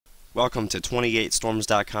Welcome to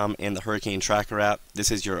 28storms.com and the Hurricane Tracker app. This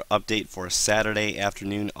is your update for Saturday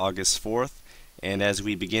afternoon, August 4th. And as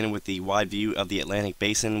we begin with the wide view of the Atlantic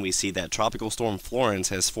Basin, we see that Tropical Storm Florence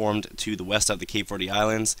has formed to the west of the Cape Verde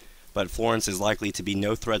Islands, but Florence is likely to be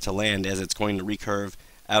no threat to land as it's going to recurve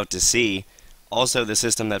out to sea. Also, the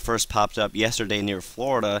system that first popped up yesterday near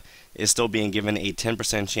Florida is still being given a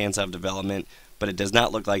 10% chance of development, but it does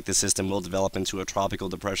not look like the system will develop into a tropical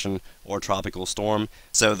depression or tropical storm,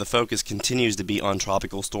 so the focus continues to be on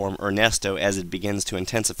Tropical Storm Ernesto as it begins to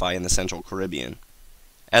intensify in the Central Caribbean.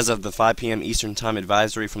 As of the 5 p.m. Eastern Time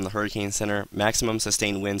advisory from the Hurricane Center, maximum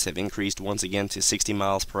sustained winds have increased once again to 60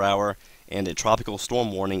 miles per hour, and a tropical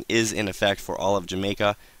storm warning is in effect for all of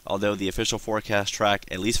Jamaica, although the official forecast track,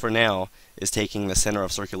 at least for now, is taking the center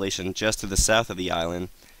of circulation just to the south of the island.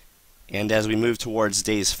 And as we move towards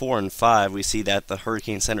days 4 and 5, we see that the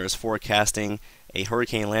Hurricane Center is forecasting a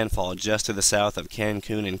hurricane landfall just to the south of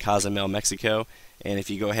Cancun and Cozumel, Mexico. And if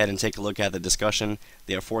you go ahead and take a look at the discussion,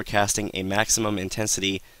 they are forecasting a maximum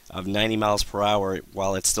intensity of 90 miles per hour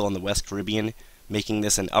while it's still in the West Caribbean, making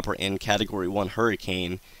this an upper end Category 1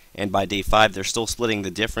 hurricane. And by day 5, they're still splitting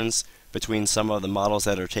the difference between some of the models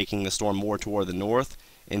that are taking the storm more toward the north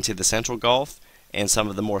into the Central Gulf, and some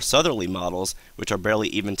of the more southerly models, which are barely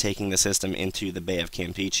even taking the system into the Bay of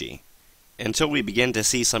Campeche. Until we begin to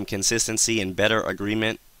see some consistency and better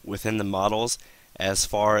agreement within the models as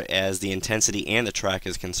far as the intensity and the track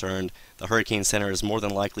is concerned, the Hurricane Center is more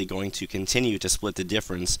than likely going to continue to split the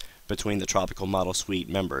difference between the Tropical Model Suite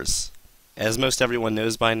members. As most everyone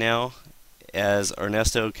knows by now, as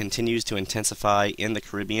Ernesto continues to intensify in the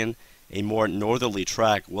Caribbean, a more northerly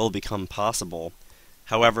track will become possible.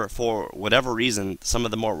 However, for whatever reason, some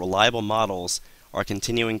of the more reliable models are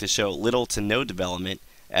continuing to show little to no development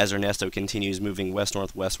as Ernesto continues moving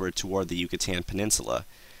west-northwestward toward the Yucatan Peninsula.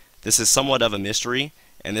 This is somewhat of a mystery,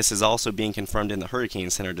 and this is also being confirmed in the Hurricane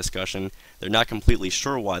Center discussion. They're not completely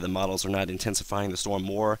sure why the models are not intensifying the storm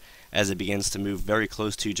more as it begins to move very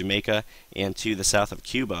close to Jamaica and to the south of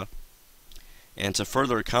Cuba. And to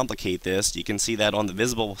further complicate this, you can see that on the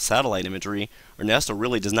visible satellite imagery, Ernesto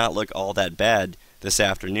really does not look all that bad this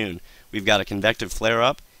afternoon. We've got a convective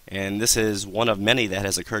flare-up, and this is one of many that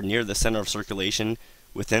has occurred near the center of circulation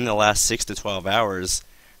within the last 6 to 12 hours.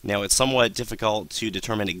 Now, it's somewhat difficult to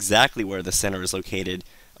determine exactly where the center is located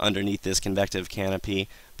underneath this convective canopy,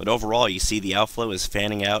 but overall you see the outflow is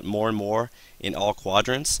fanning out more and more in all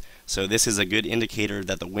quadrants, so this is a good indicator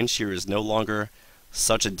that the wind shear is no longer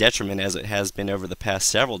such a detriment as it has been over the past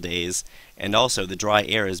several days, and also the dry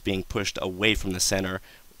air is being pushed away from the center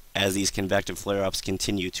as these convective flare-ups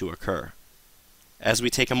continue to occur. As we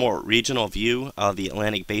take a more regional view of the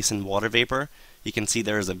Atlantic Basin water vapor, you can see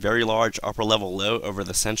there is a very large upper level low over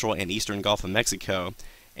the central and eastern Gulf of Mexico,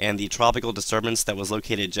 and the tropical disturbance that was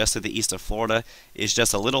located just to the east of Florida is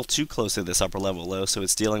just a little too close to this upper level low, so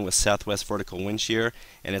it's dealing with southwest vertical wind shear,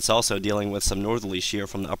 and it's also dealing with some northerly shear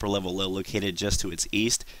from the upper level low located just to its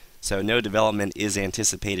east, so no development is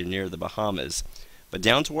anticipated near the Bahamas. But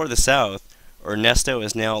down toward the south, Ernesto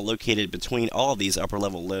is now located between all of these upper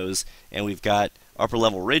level lows, and we've got upper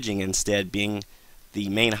level ridging instead being the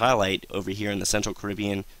main highlight over here in the Central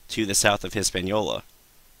Caribbean to the south of Hispaniola.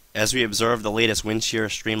 As we observe the latest wind shear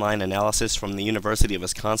streamline analysis from the University of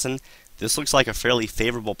Wisconsin, this looks like a fairly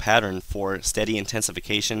favorable pattern for steady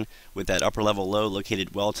intensification with that upper level low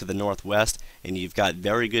located well to the northwest, and you've got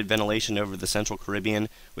very good ventilation over the Central Caribbean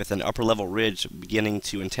with an upper level ridge beginning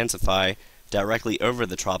to intensify directly over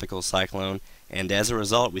the tropical cyclone, and as a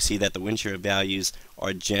result we see that the wind shear values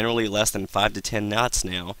are generally less than 5 to 10 knots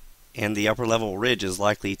now, and the upper level ridge is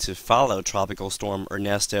likely to follow Tropical Storm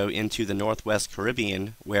Ernesto into the northwest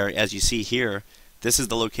Caribbean, where, as you see here, this is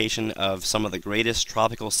the location of some of the greatest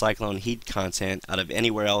tropical cyclone heat content out of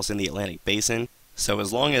anywhere else in the Atlantic Basin. So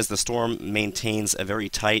as long as the storm maintains a very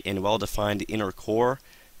tight and well-defined inner core,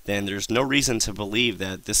 then there's no reason to believe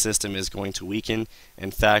that this system is going to weaken.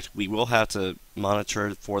 In fact, we will have to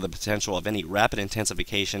monitor for the potential of any rapid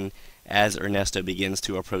intensification as Ernesto begins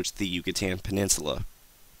to approach the Yucatan Peninsula.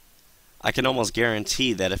 I can almost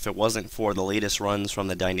guarantee that if it wasn't for the latest runs from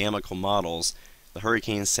the dynamical models, the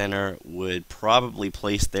Hurricane Center would probably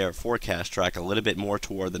place their forecast track a little bit more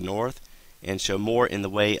toward the north and show more in the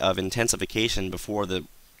way of intensification before the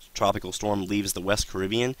tropical storm leaves the West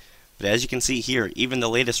Caribbean. But as you can see here, even the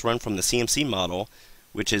latest run from the CMC model,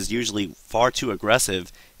 which is usually far too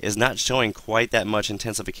aggressive, is not showing quite that much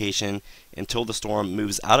intensification until the storm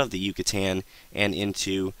moves out of the Yucatan and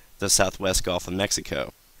into the southwest Gulf of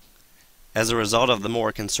Mexico. As a result of the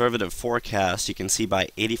more conservative forecast, you can see by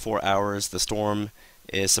 84 hours the storm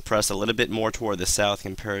is suppressed a little bit more toward the south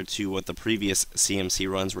compared to what the previous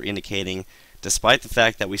CMC runs were indicating, despite the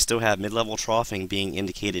fact that we still have mid-level troughing being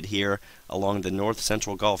indicated here along the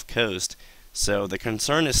north-central Gulf Coast. So the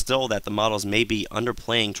concern is still that the models may be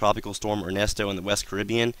underplaying Tropical Storm Ernesto in the West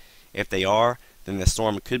Caribbean. If they are, then the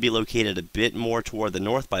storm could be located a bit more toward the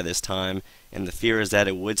north by this time, and the fear is that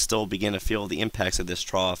it would still begin to feel the impacts of this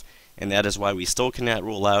trough, and that is why we still cannot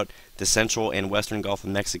rule out the central and western Gulf of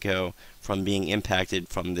Mexico from being impacted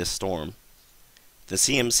from this storm. The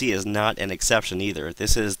CMC is not an exception either.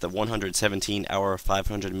 This is the 117-hour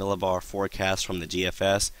 500 millibar forecast from the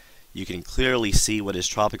GFS. You can clearly see what is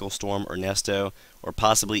Tropical Storm Ernesto, or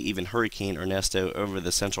possibly even Hurricane Ernesto, over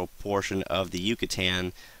the central portion of the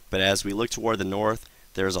Yucatan. But as we look toward the north,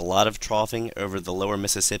 there's a lot of troughing over the lower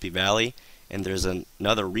Mississippi Valley, and there's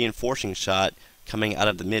another reinforcing shot coming out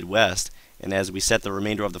of the Midwest. And as we set the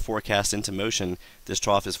remainder of the forecast into motion, this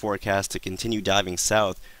trough is forecast to continue diving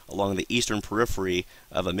south along the eastern periphery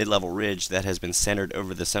of a mid-level ridge that has been centered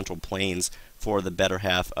over the Central Plains for the better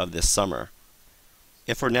half of this summer.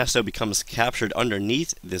 If Ernesto becomes captured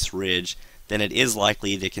underneath this ridge, then it is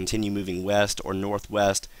likely to continue moving west or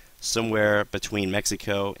northwest somewhere between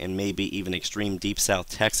Mexico and maybe even extreme deep south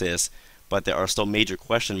Texas, but there are still major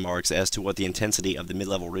question marks as to what the intensity of the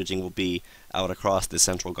mid-level ridging will be out across the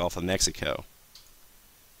central Gulf of Mexico.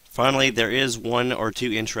 Finally, there is one or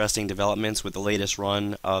two interesting developments with the latest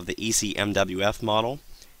run of the ECMWF model.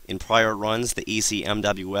 In prior runs, the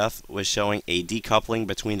ECMWF was showing a decoupling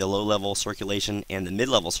between the low-level circulation and the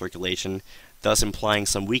mid-level circulation, thus implying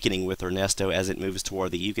some weakening with Ernesto as it moves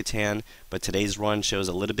toward the Yucatan, but today's run shows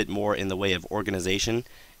a little bit more in the way of organization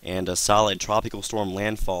and a solid tropical storm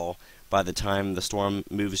landfall by the time the storm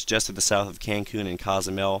moves just to the south of Cancun and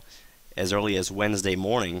Cozumel as early as Wednesday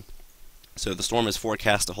morning. So the storm is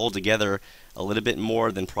forecast to hold together a little bit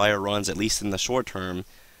more than prior runs, at least in the short term,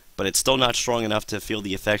 but it's still not strong enough to feel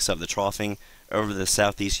the effects of the troughing over the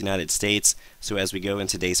southeast United States. So as we go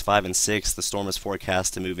into days 5 and 6, the storm is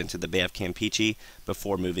forecast to move into the Bay of Campeche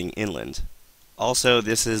before moving inland. Also,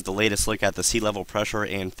 this is the latest look at the sea level pressure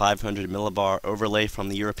and 500 millibar overlay from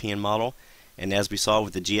the European model. And as we saw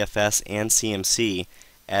with the GFS and CMC,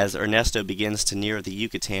 as Ernesto begins to near the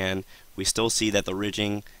Yucatan, we still see that the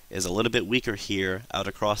ridging is a little bit weaker here out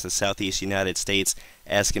across the southeast United States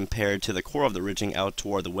as compared to the core of the ridging out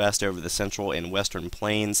toward the west over the central and western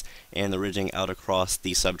plains and the ridging out across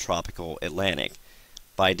the subtropical Atlantic.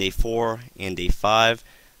 By day 4 and day 5,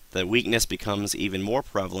 the weakness becomes even more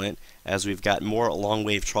prevalent as we've got more long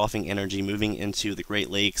wave troughing energy moving into the Great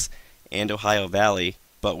Lakes and Ohio Valley.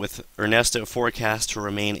 But with Ernesto forecast to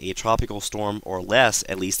remain a tropical storm or less,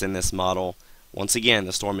 at least in this model, once again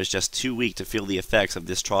the storm is just too weak to feel the effects of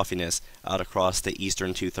this troughiness out across the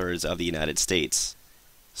eastern two-thirds of the United States.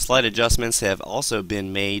 Slight adjustments have also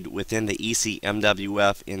been made within the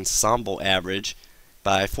ECMWF ensemble average.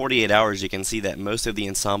 By 48 hours you can see that most of the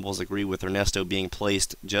ensembles agree with Ernesto being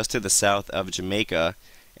placed just to the south of Jamaica,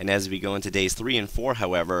 and as we go into days 3 and 4,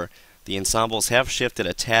 however, the ensembles have shifted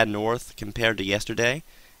a tad north compared to yesterday,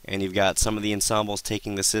 and you've got some of the ensembles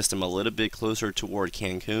taking the system a little bit closer toward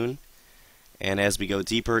Cancun. And as we go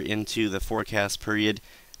deeper into the forecast period,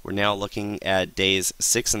 we're now looking at days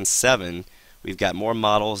 6 and 7. We've got more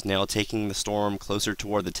models now taking the storm closer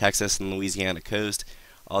toward the Texas and Louisiana coast,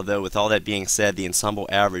 although with all that being said, the ensemble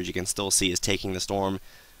average you can still see is taking the storm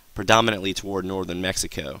predominantly toward northern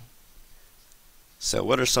Mexico. So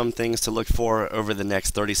what are some things to look for over the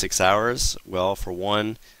next 36 hours? Well, for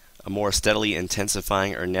one, a more steadily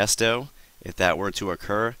intensifying Ernesto. If that were to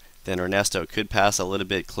occur, then Ernesto could pass a little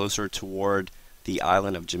bit closer toward the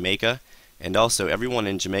island of Jamaica. And also, everyone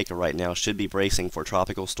in Jamaica right now should be bracing for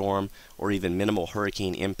tropical storm or even minimal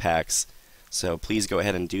hurricane impacts. So please go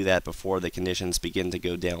ahead and do that before the conditions begin to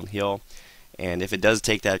go downhill. And if it does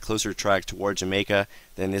take that closer track toward Jamaica,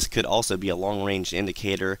 then this could also be a long-range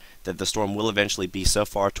indicator that the storm will eventually be so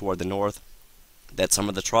far toward the north that some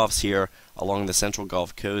of the troughs here along the central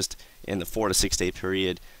Gulf Coast in the 4 to 6 day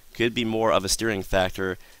period could be more of a steering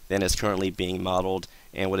factor than is currently being modeled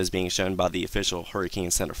and what is being shown by the official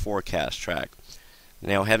Hurricane Center forecast track.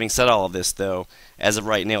 Now, having said all of this, though, as of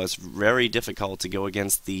right now, it's very difficult to go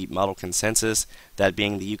against the model consensus, that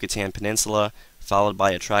being the Yucatan Peninsula, followed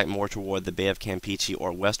by a track more toward the Bay of Campeche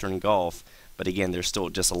or Western Gulf. But again, there's still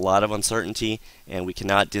just a lot of uncertainty, and we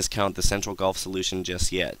cannot discount the Central Gulf solution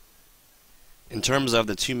just yet. In terms of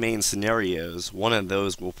the two main scenarios, one of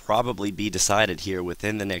those will probably be decided here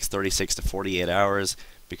within the next 36 to 48 hours,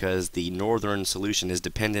 because the northern solution is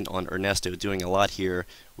dependent on Ernesto doing a lot here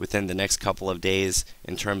within the next couple of days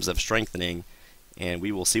in terms of strengthening, and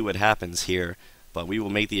we will see what happens here, but we will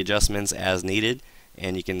make the adjustments as needed,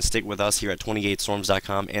 and you can stick with us here at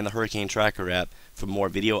 28storms.com and the Hurricane Tracker app for more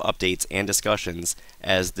video updates and discussions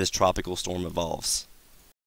as this tropical storm evolves.